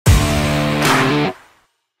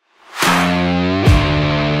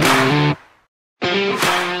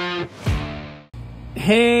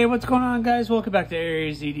Hey, what's going on, guys? Welcome back to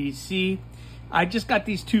AriesEDC. I just got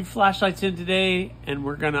these two flashlights in today, and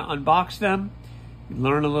we're going to unbox them,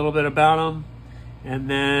 learn a little bit about them, and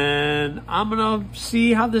then I'm going to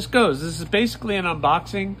see how this goes. This is basically an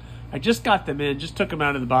unboxing. I just got them in, just took them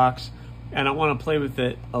out of the box, and I want to play with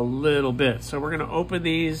it a little bit. So we're going to open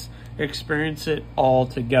these, experience it all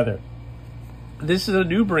together. This is a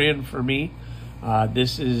new brand for me.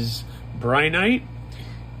 This is Brynite.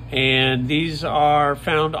 And these are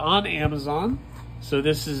found on Amazon. So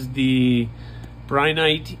this is the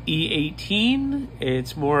Brynite E18.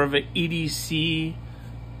 It's more of an EDC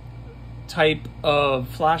type of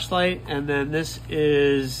flashlight. And then this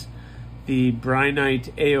is the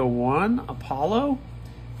Brynite A01 Apollo.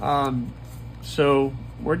 So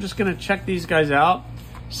we're just gonna check these guys out,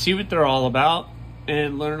 see what they're all about,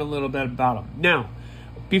 and learn a little bit about them. Now,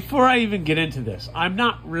 before I even get into this, I'm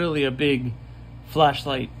not really a big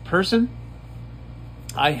flashlight person.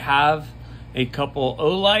 I have a couple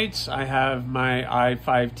O-lights. I have my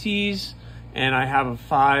i5Ts, and I have a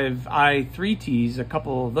 5 i3Ts, a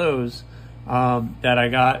couple of those that I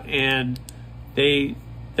got, and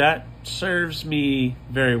that serves me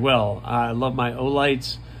very well. I love my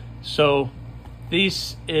O-lights. So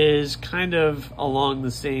this is kind of along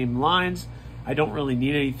the same lines. I don't really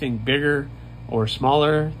need anything bigger or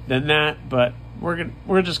smaller than that, but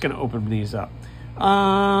we're just gonna open these up.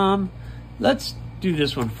 Let's do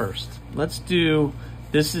this one first.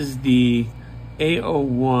 This is the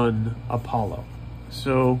A01 Apollo.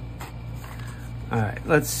 So, all right,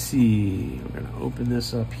 let's see. We're gonna open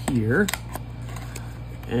this up here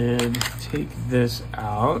and take this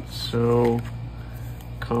out. So,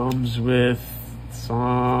 comes with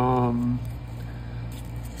some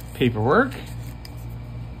paperwork.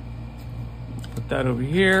 Put that over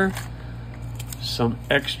here. Some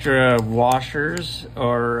extra washers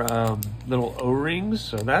or little O-rings,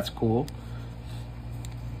 so that's cool.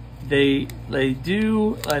 They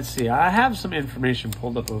do, let's see, I have some information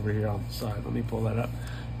pulled up over here on the side. Let me pull that up.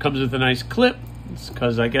 Comes with a nice clip. It's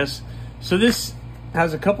because I guess, so this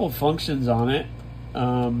has a couple of functions on it.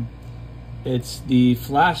 It's the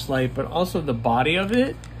flashlight, but also the body of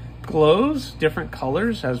it glows different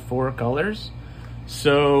colors, has 4 colors.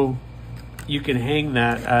 So you can hang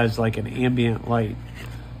that as like an ambient light.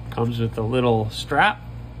 Comes with a little strap,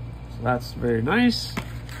 so that's very nice.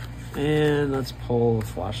 And let's pull the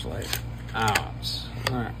flashlight out.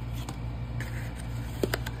 All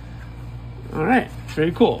right,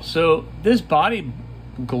 very cool. So this body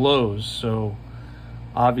glows, so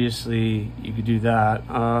obviously you could do that.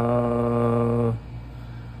 I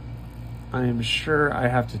am sure I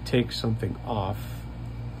have to take something off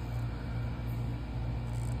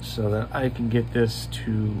so that I can get this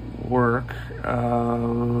to work.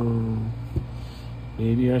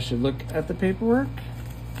 Maybe I should look at the paperwork.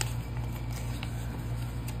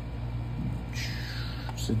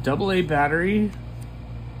 It's a AA battery.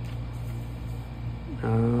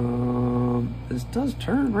 This does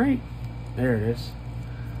turn, right? There it is.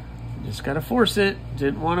 Just gotta force it.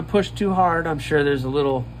 Didn't want to push too hard. I'm sure there's a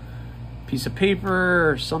little piece of paper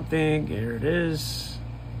or something. There it is.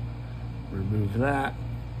 Remove that.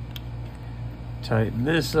 Tighten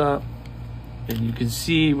this up, and you can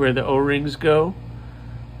see where the O-rings go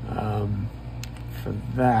for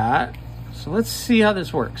that. So let's see how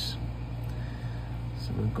this works.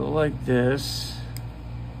 So we'll go like this,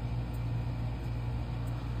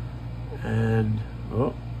 and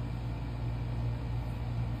oh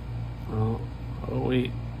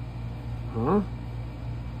wait, huh?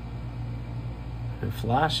 It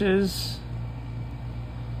flashes.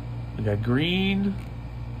 We got green.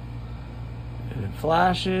 And it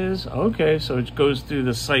flashes. Okay, so it goes through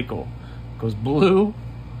the cycle. It goes blue,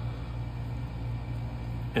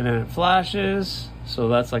 and then it flashes. So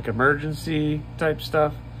that's like emergency type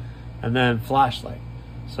stuff. And then flashlight.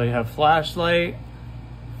 So you have flashlight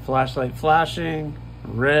flashing,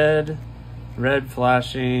 red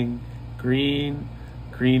flashing, green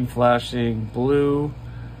flashing, blue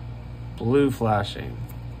flashing.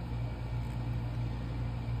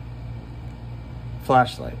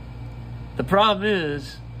 Flashlight. The problem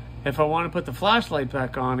is, if I want to put the flashlight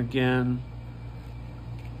back on again,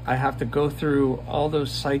 I have to go through all those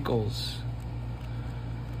cycles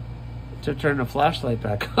to turn the flashlight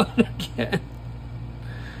back on again.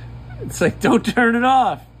 It's like, don't turn it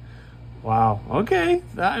off. Wow, okay.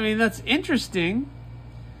 I mean, that's interesting.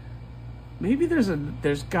 Maybe there's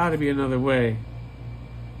got to be another way.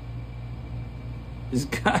 There's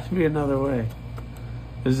got to be another way.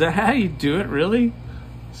 Is that how you do it, really?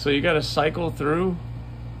 So you got to cycle through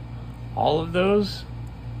all of those?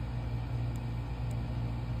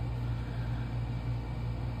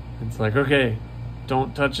 It's like, okay,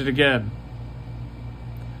 don't touch it again.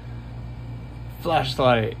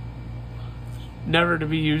 Flashlight, never to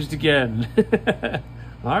be used again.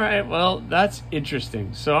 All right, well, that's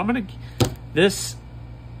interesting. So I'm gonna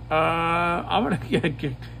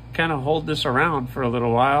kind of hold this around for a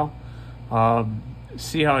little while,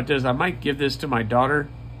 see how it does. I might give this to my daughter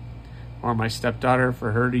or my stepdaughter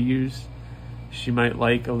for her to use. She might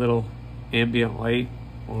like a little ambient light,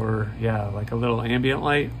 or yeah, like a little ambient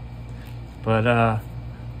light. But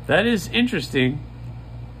that is interesting.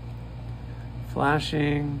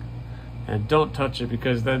 Flashing, and don't touch it,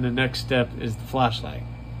 because then the next step is the flashlight.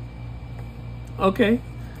 Okay,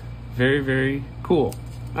 very, very cool.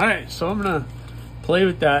 All right, so I'm gonna play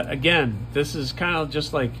with that. Again, this is kind of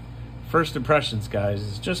just like first impressions, guys.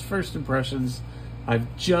 It's just first impressions.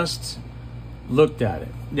 I've just looked at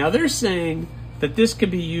it. Now they're saying that this can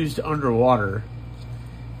be used underwater.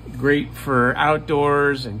 Great for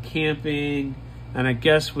outdoors and camping, and I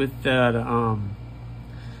guess with that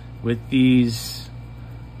with these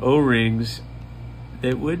O-rings,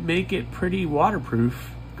 that would make it pretty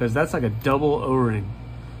waterproof, because that's like a double O-ring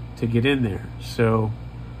to get in there. So,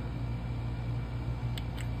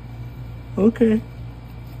 okay,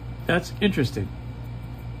 that's interesting.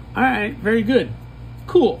 All right, very good,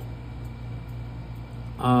 cool.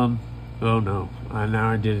 Oh no,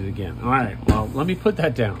 now I did it again. All right, well, let me put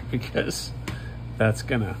that down, because that's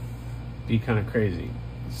gonna be kind of crazy.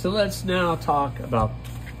 So let's now talk about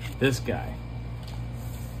this guy.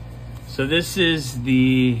 So this is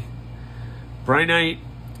the Brynite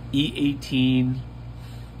E18,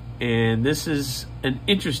 and this is an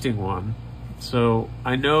interesting one. So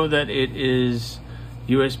I know that it is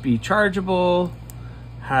USB chargeable,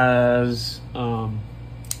 has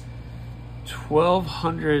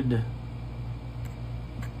 1200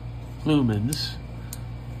 lumens.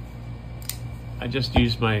 I just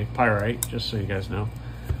used my pyrite, just so you guys know.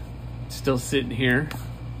 It's still sitting here.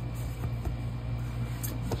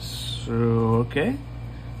 So, okay,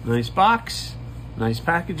 nice box, nice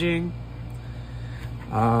packaging.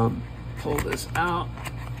 Pull this out.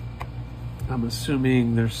 I'm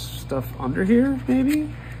assuming there's stuff under here, maybe?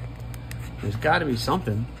 There's got to be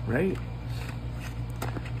something, right?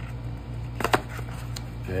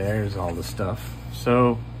 There's all the stuff.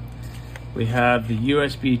 So, we have the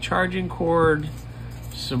USB charging cord,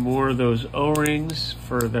 some more of those O-rings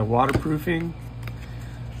for the waterproofing.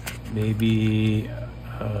 Maybe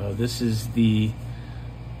this is the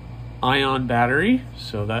ion battery,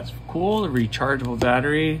 so that's cool, a rechargeable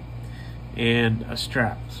battery, and a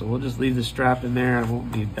strap. So we'll just leave the strap in there, I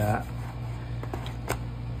won't need that.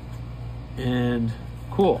 And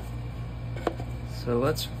cool. So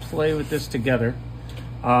let's play with this together.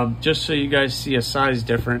 Just so you guys see a size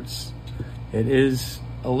difference, it is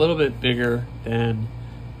a little bit bigger than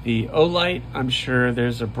the Olight. I'm sure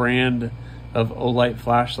there's a brand of Olight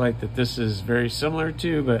flashlight that this is very similar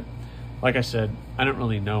to, but like I said, I don't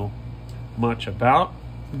really know much about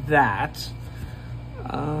that.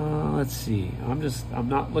 Let's see, I'm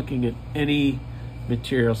not looking at any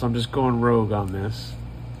materials. I'm just going rogue on this.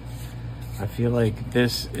 I feel like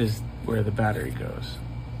this is where the battery goes.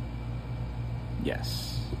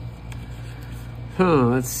 Yes.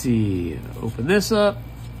 Let's see, open this up.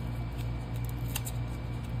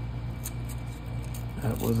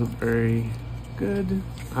 That wasn't very good.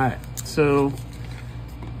 All right, so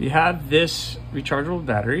you have this rechargeable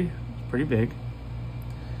battery, pretty big.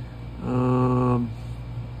 I'm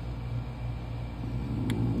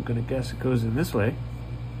gonna guess it goes in this way.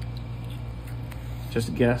 Just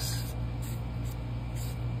a guess.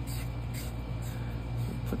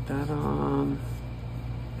 Put that on.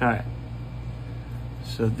 All right.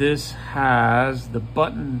 So this has the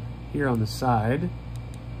button here on the side.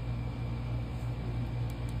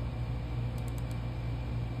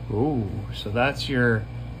 Oh, so that's your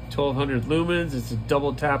 1200 lumens. It's a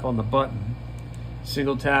double tap on the button.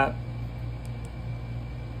 Single tap.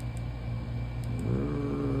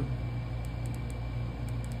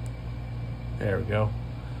 There we go.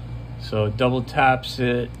 So double taps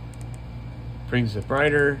it, brings it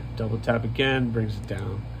brighter. Double tap again, brings it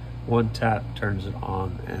down. One tap turns it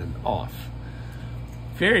on and off.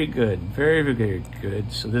 Very good, very, very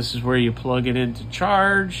good. So this is where you plug it in to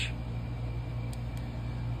charge.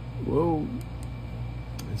 Whoa,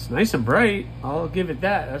 it's nice and bright. I'll give it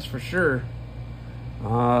that, that's for sure.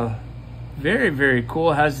 Very, very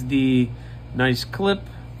cool. Has the nice clip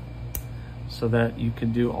so that you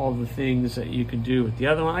can do all the things that you can do with the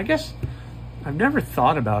other one. I guess I've never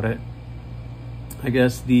thought about it. I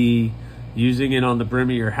guess the using it on the brim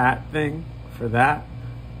of your hat thing for that.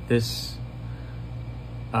 This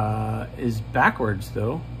is backwards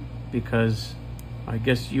though. because I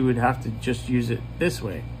guess you would have to just use it this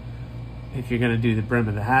way if you're going to do the brim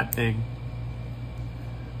of the hat thing,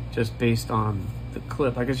 just based on the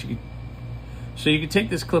clip. I guess you could, so you could take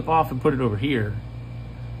this clip off and put it over here,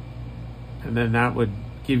 and then that would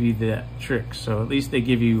give you that trick. So at least they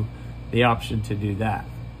give you the option to do that.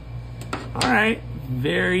 All right,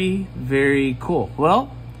 very, very cool.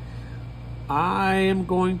 Well, I am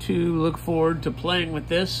going to look forward to playing with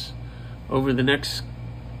this over the next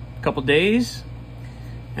couple days,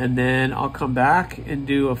 and then I'll come back and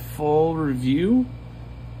do a full review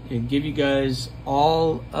and give you guys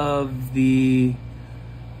all the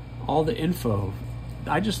info.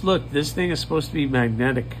 I just looked, this thing is supposed to be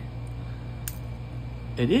magnetic.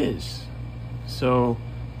 It is. So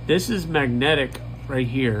this is magnetic right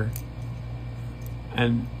here,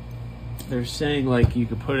 and they're saying like you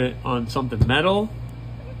could put it on something metal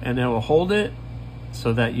and it will hold it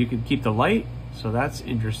so that you can keep the light. So that's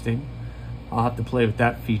interesting. I'll have to play with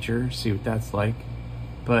that feature, see what that's like.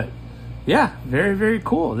 But yeah, very, very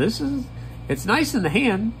cool. It's nice in the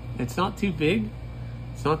hand. It's not too big.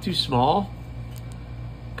 It's not too small.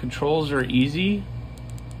 Controls are easy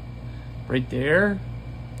right there.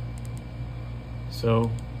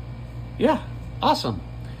 So yeah, awesome.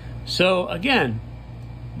 So again,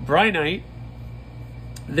 Brynite,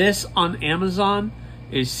 this on Amazon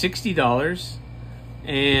is $60,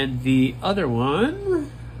 and the other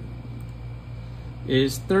one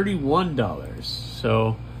is $31.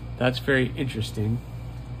 So that's very interesting.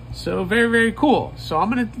 So very, very cool. So I'm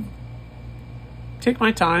gonna take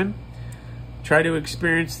my time, try to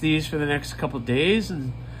experience these for the next couple days,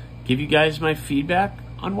 and give you guys my feedback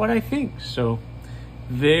on what I think. So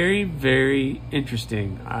very, very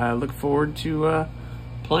interesting. I look forward to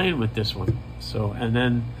playing with this one. So, and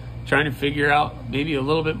then trying to figure out maybe a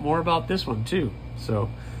little bit more about this one too. So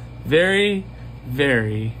very,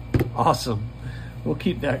 very awesome. We'll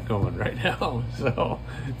keep that going right now. So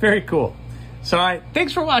very cool. So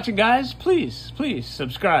thanks for watching, guys. Please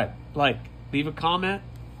subscribe, like, leave a comment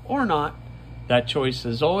or not. That choice,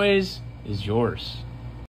 as always, is yours.